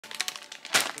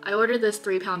I order this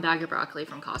 3-pound bag of broccoli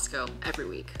from Costco every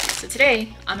week. So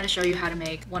today, I'm gonna show you how to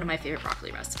make one of my favorite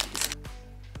broccoli recipes.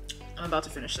 I'm about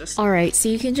to finish this. Alright, so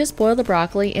you can just boil the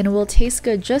broccoli and it will taste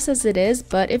good just as it is,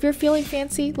 but if you're feeling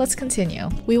fancy, let's continue.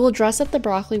 We will dress up the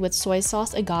broccoli with soy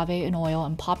sauce, agave, and oil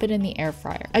and pop it in the air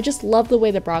fryer. I just love the way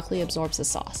the broccoli absorbs the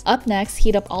sauce. Up next,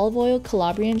 heat up olive oil,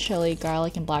 Calabrian chili,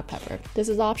 garlic, and black pepper. This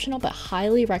is optional but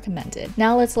highly recommended.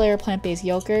 Now let's layer plant-based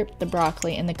yogurt, the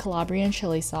broccoli, and the Calabrian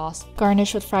chili sauce.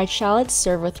 Garnish with fried shallots,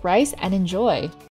 serve with rice, and enjoy!